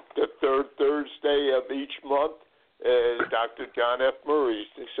the third Thursday of each month is Dr. John F. Murray's,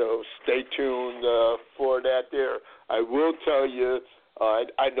 so stay tuned for that there. I will tell you,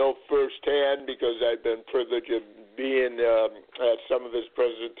 I know firsthand because I've been privileged of being at some of his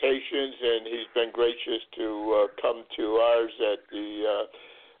presentations, and he's been gracious to come to ours at the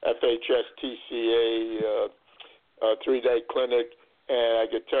FHS-TCA 3-day clinic, and I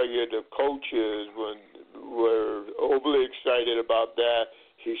can tell you the coaches were overly excited about that.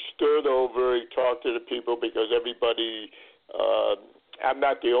 He stood over, he talked to the people because everybody, I'm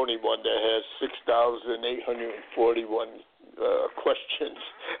not the only one that has 6,841 questions.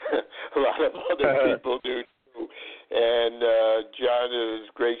 A lot of other people do too. And John is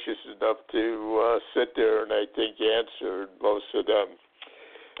gracious enough to sit there and I think answered most of them.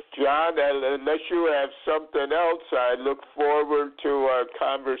 John, unless you have something else, I look forward to our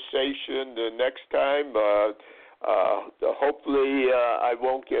conversation the next time. Hopefully I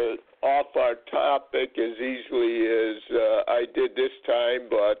won't get off our topic as easily as I did this time,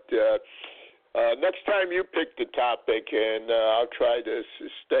 but next time you pick the topic, and I'll try to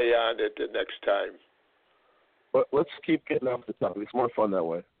stay on it the next time. But let's keep getting off the topic. It's more fun that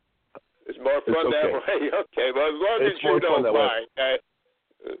way. It's more fun that way? Okay, well, as long as you don't mind.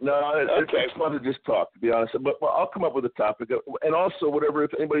 It's fun to just talk, to be honest. But I'll come up with a topic. And also,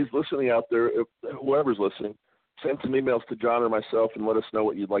 if anybody's listening out there, whoever's listening, send some emails to John or myself and let us know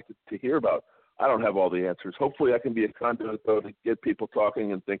what you'd like to hear about. I don't have all the answers. Hopefully I can be a conduit, though, to get people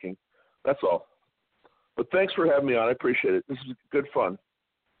talking and thinking. That's all. But thanks for having me on. I appreciate it. This is good fun.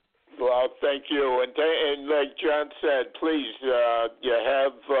 Well, thank you. And like John said, please, you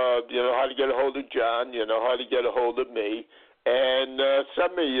have, how to get a hold of John, you know how to get a hold of me. And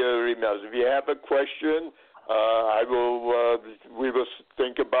send me your emails. If you have a question, we will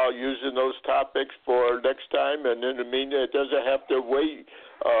think about using those topics for next time. And in the meantime, it doesn't have to wait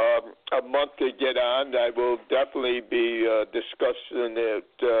a month to get on. I will definitely be discussing it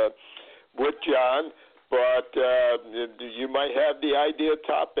with John. But you might have the ideal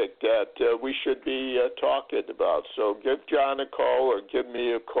topic that we should be talking about. So give John a call or give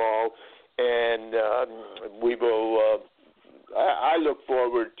me a call, and we will. I look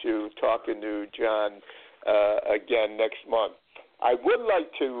forward to talking to John again next month. I would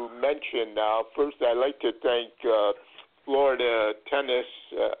like to mention now, first I'd like to thank Florida Tennis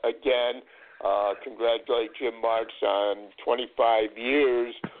again. Congratulate Jim Marks on 25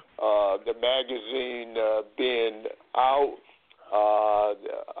 years. The magazine being out.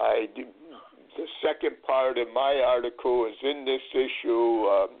 The second part of my article is in this issue,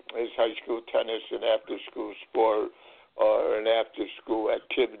 is high school tennis and after-school sport or an after-school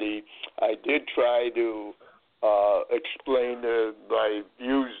activity. I did try to explain my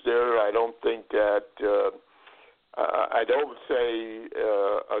views there. I don't think that I don't say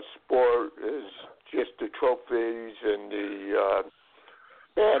a sport is just the trophies and the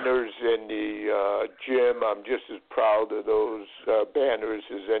banners in the gym. I'm just as proud of those banners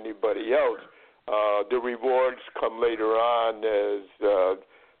as anybody else. The rewards come later on, as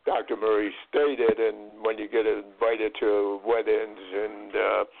Dr. Murray stated, and when you get invited to weddings and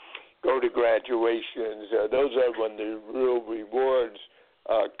go to graduations, those are when the real rewards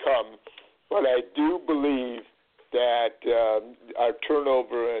come. But I do believe that our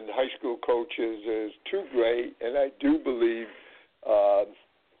turnover in high school coaches is too great, and I do believe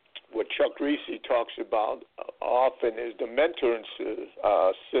what Chuck Reese talks about often is the mentoring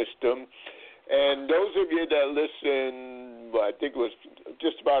system. And those of you that listen, I think it was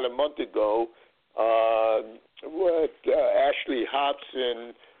just about a month ago, with Ashley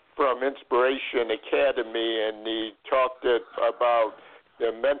Hobson from Inspiration Academy, and he talked about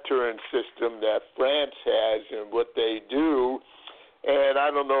the mentoring system that France has and what they do. And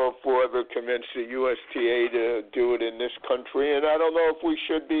I don't know if we'll ever convince the USTA to do it in this country, and I don't know if we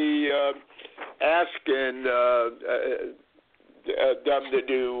should be asking them to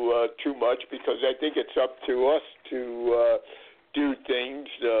do too much, because I think it's up to us to do things.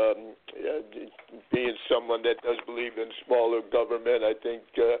 Being someone that does believe in smaller government, I think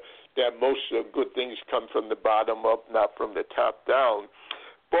that most of good things come from the bottom up, not from the top down.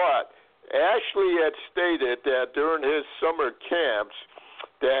 But Ashley had stated that during his summer camps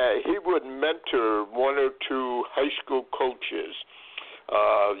that he would mentor one or two high school coaches.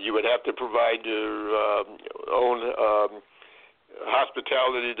 You would have to provide your own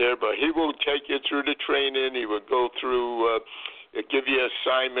hospitality there, but he will take you through the training. He would go through, give you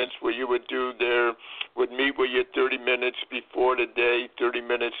assignments where you would do there, would meet with you 30 minutes before the day, 30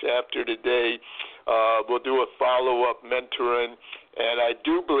 minutes after the day. We'll do a follow-up mentoring, and I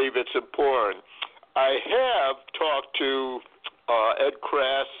do believe it's important. I have talked to Ed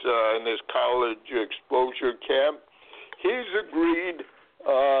Crass in his college exposure camp. He's agreed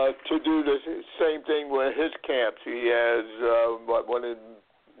to do the same thing with his camps. He has one in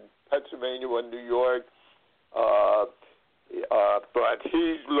Pennsylvania, one in New York, but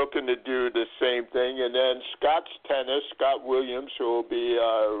he's looking to do the same thing. And then Scott's tennis, Scott Williams, who will be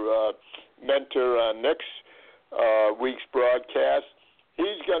our mentor on next week's broadcast,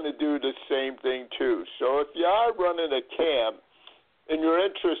 he's going to do the same thing too. So if you are running a camp and you're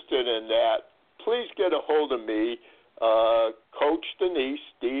interested in that, please get a hold of me. Coach Danise,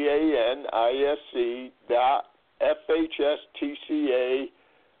 DANISE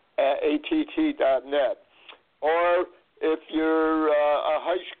FHSTCA@att.net. Or if you're a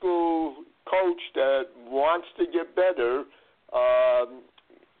high school coach that wants to get better,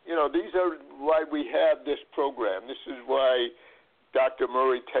 these are why we have this program. This is why Dr.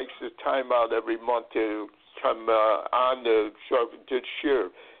 Murray takes his time out every month to come on the show to share.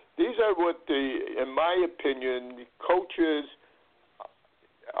 These are what in my opinion, coaches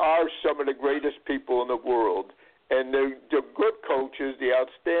are some of the greatest people in the world. And the good coaches, the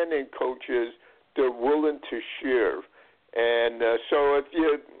outstanding coaches, they're willing to share. And so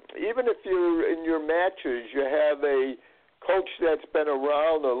even if you're in your matches, you have a coach that's been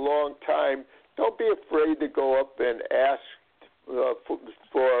around a long time, don't be afraid to go up and ask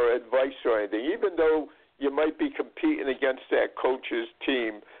for advice or anything. Even though you might be competing against that coach's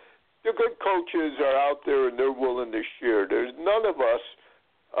team, the good coaches are out there and they're willing to share. There's none of us,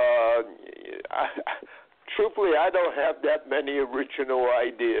 truthfully, I don't have that many original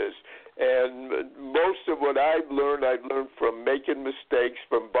ideas. And most of what I've learned from making mistakes,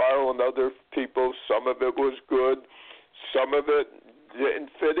 from borrowing other people. Some of it was good. Some of it didn't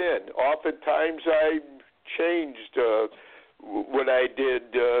fit in. Oftentimes I changed what I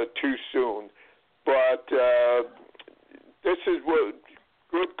did too soon. But this is what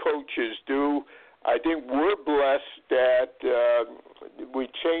good coaches do. I think we're blessed that we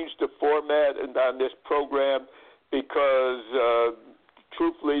changed the format on this program because,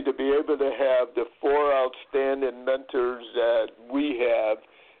 truthfully, to be able to have the 4 outstanding mentors that we have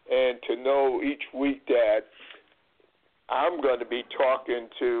and to know each week that I'm going to be talking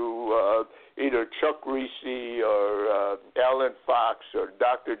to either Chuck Reese or Alan Fox or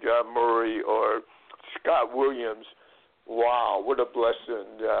Dr. John Murray or Scott Williams. Wow, what a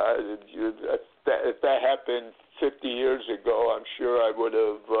blessing. If that happened 50 years ago, I'm sure I would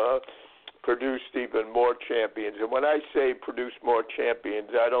have produced even more champions. And when I say produce more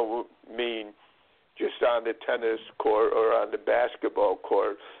champions, I don't mean just on the tennis court or on the basketball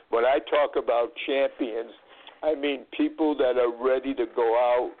court. When I talk about champions, I mean people that are ready to go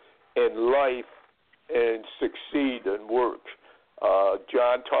out in life and succeed and work.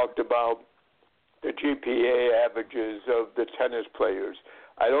 John talked about the GPA averages of the tennis players.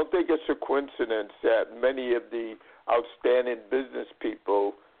 I don't think it's a coincidence that many of the outstanding business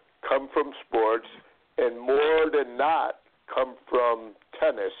people come from sports and more than not come from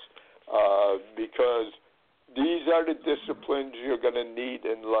tennis, because these are the disciplines you're going to need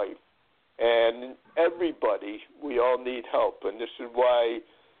in life. And everybody, we all need help. And this is why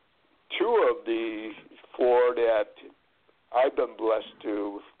 2 of the 4 that I've been blessed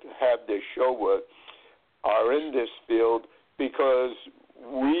to have this show with are in this field, because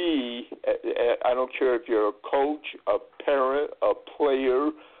I don't care if you're a coach, a parent, a player,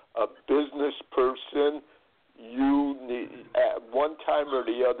 a business person, you need, at one time or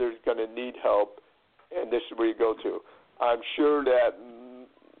the other, is going to need help, and this is where you go to. I'm sure that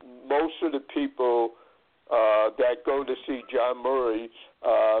most of the people that go to see John Murray,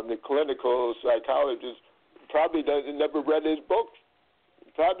 the clinical psychologist, probably never read his book,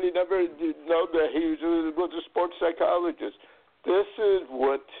 probably never know that he was a sports psychologist. This is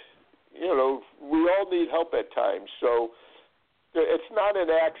what, we all need help at times. So it's not an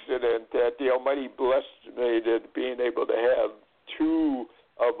accident that the Almighty blessed me to being able to have 2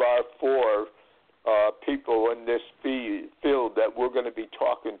 of our 4 people in this field that we're going to be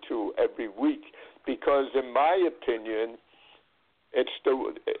talking to every week. Because in my opinion,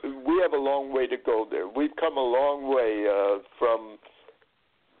 we have a long way to go there. We've come a long way from,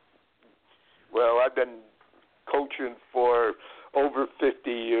 I've been coaching for over 50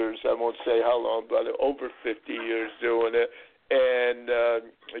 years. I won't say how long, but over 50 years doing it. And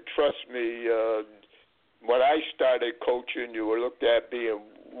trust me, when I started coaching, you were looked at being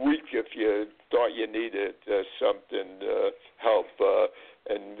weak if you thought you needed something help.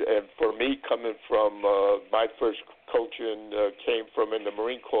 And for me, coming from my first coaching came from in the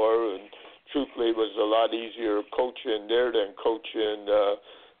Marine Corps, and truthfully, it was a lot easier coaching there than coaching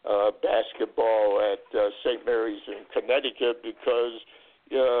basketball at St. Mary's in Connecticut, because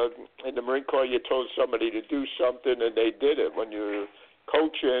in the Marine Corps you told somebody to do something and they did it. When you're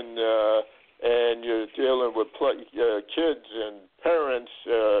coaching and you're dealing with kids and parents,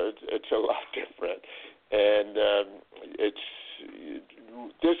 it's a lot different. And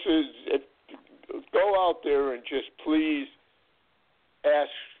go out there and just please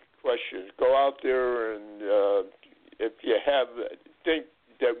ask questions. Go out there and if you think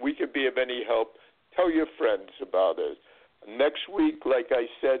that we could be of any help, tell your friends about it. Next week, like I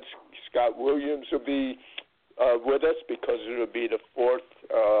said, Scott Williams will be with us, because it will be the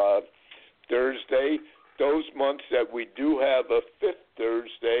 4th Thursday. Those months that we do have a 5th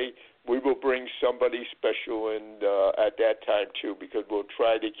Thursday, we will bring somebody special in at that time too, because we'll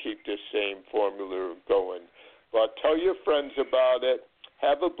try to keep the same formula going. But tell your friends about it.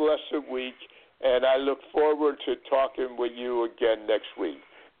 Have a blessed week, and I look forward to talking with you again next week.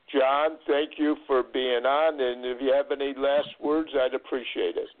 John, thank you for being on, and if you have any last words, I'd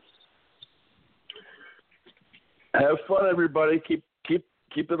appreciate it. Have fun, everybody. Keep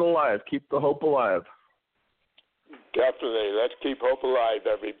it alive. Keep the hope alive. Definitely. Let's keep hope alive,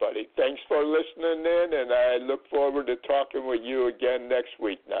 everybody. Thanks for listening in, and I look forward to talking with you again next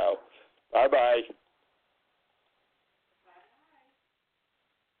week now. Bye-bye.